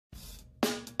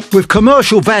With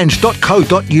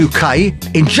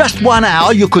commercialvans.co.uk, in just 1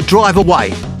 hour you could drive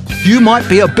away. You might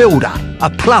be a builder, a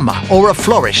plumber or a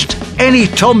florist. Any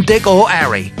Tom, Dick or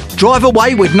Harry. Drive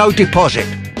away with no deposit.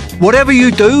 Whatever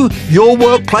you do, your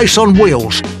workplace on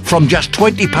wheels from just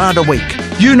 £20 a week.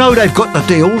 You know they've got the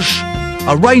deals.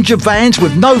 A range of vans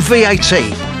with no VAT.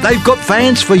 They've got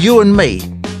vans for you and me.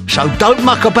 So don't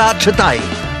muck about today.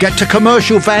 Get to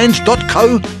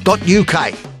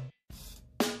commercialvans.co.uk.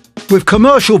 With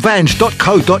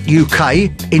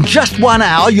commercialvans.co.uk, in just 1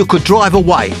 hour you could drive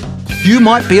away. You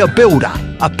might be a builder,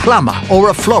 a plumber or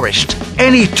a florist.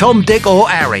 Any Tom, Dick or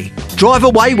Harry. Drive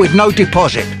away with no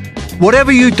deposit.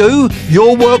 Whatever you do,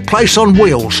 your workplace on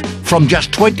wheels from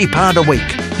just £20 a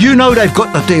week. You know they've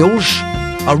got the deals.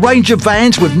 A range of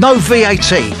vans with no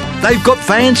VAT. They've got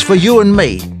vans for you and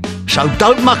me. So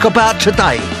don't muck about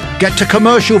today. Get to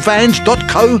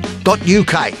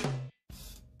commercialvans.co.uk.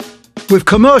 With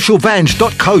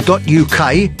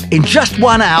commercialvans.co.uk, in just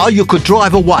 1 hour you could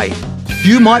drive away.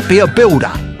 You might be a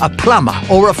builder, a plumber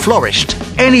or a florist.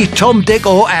 Any Tom, Dick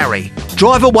or Harry.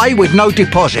 Drive away with no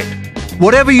deposit.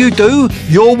 Whatever you do,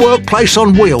 your workplace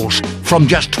on wheels from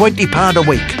just £20 a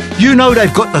week. You know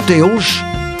they've got the deals.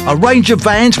 A range of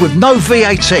vans with no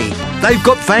VAT. They've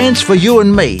got vans for you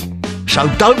and me. So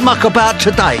don't muck about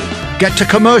today. Get to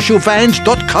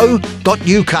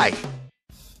commercialvans.co.uk.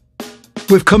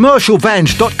 With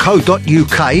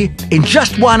commercialvans.co.uk, in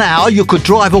just 1 hour you could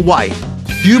drive away.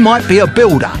 You might be a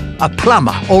builder, a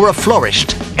plumber or a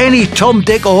florist. Any Tom,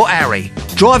 Dick or Harry.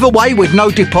 Drive away with no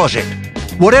deposit.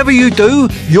 Whatever you do,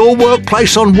 your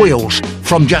workplace on wheels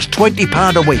from just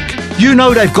 £20 a week. You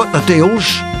know they've got the deals.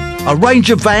 A range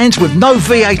of vans with no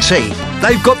VAT.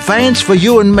 They've got vans for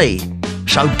you and me.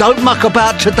 So don't muck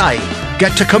about today.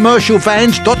 Get to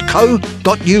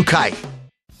commercialvans.co.uk.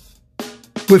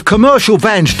 With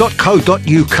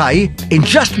commercialvans.co.uk, in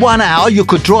just 1 hour you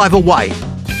could drive away.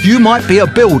 You might be a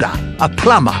builder, a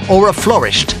plumber or a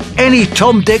florist. Any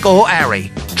Tom, Dick or Harry.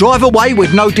 Drive away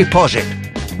with no deposit.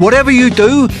 Whatever you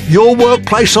do, your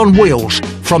workplace on wheels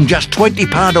from just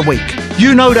 £20 a week.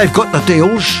 You know they've got the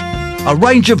deals. A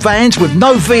range of vans with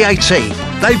no VAT.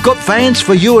 They've got vans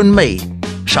for you and me.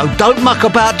 So don't muck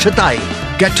about today.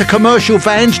 Get to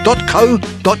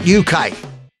commercialvans.co.uk.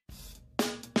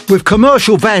 With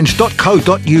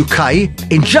commercialvans.co.uk,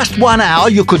 in just 1 hour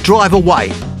you could drive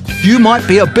away. You might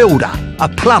be a builder, a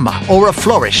plumber or a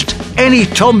florist. Any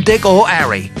Tom, Dick or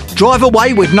Harry. Drive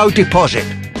away with no deposit.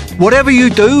 Whatever you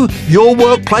do, your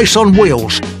workplace on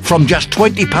wheels from just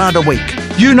 £20 a week.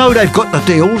 You know they've got the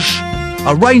deals.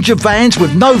 A range of vans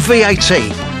with no VAT.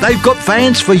 They've got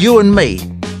vans for you and me.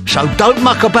 So don't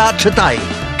muck about today.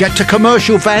 Get to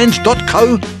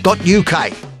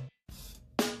commercialvans.co.uk.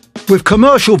 With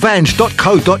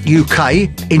commercialvans.co.uk,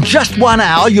 in just 1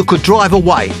 hour you could drive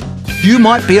away. You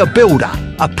might be a builder,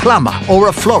 a plumber or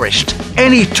a florist.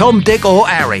 Any Tom, Dick or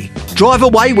Harry. Drive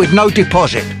away with no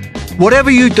deposit.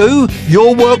 Whatever you do,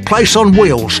 your workplace on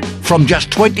wheels from just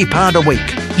 £20 a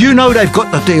week. You know they've got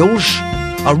the deals.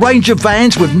 A range of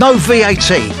vans with no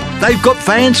VAT. They've got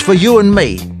vans for you and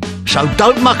me. So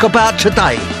don't muck about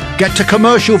today. Get to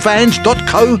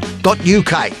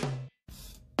commercialvans.co.uk.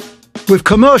 With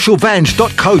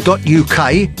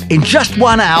commercialvans.co.uk, in just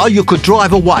 1 hour you could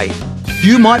drive away.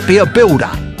 You might be a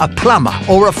builder, a plumber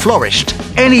or a florist.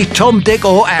 Any Tom, Dick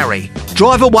or Harry.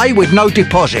 Drive away with no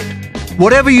deposit.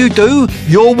 Whatever you do,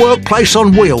 your workplace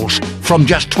on wheels from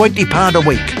just £20 a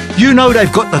week. You know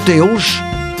they've got the deals.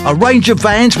 A range of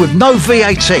vans with no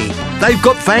VAT. They've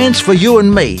got vans for you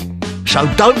and me. So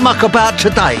don't muck about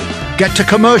today. Get to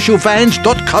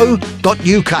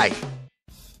commercialvans.co.uk.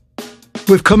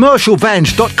 With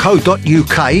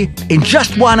commercialvans.co.uk, in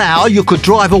just 1 hour you could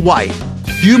drive away.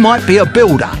 You might be a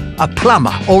builder, a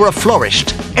plumber or a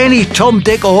florist. Any Tom,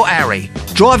 Dick or Harry.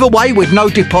 Drive away with no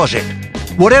deposit.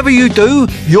 Whatever you do,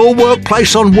 your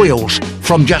workplace on wheels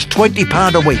from just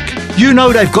 £20 a week. You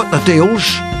know they've got the deals.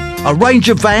 A range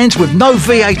of vans with no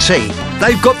VAT.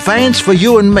 They've got vans for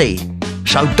you and me.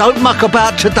 So don't muck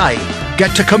about today.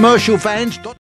 Get to commercialvans.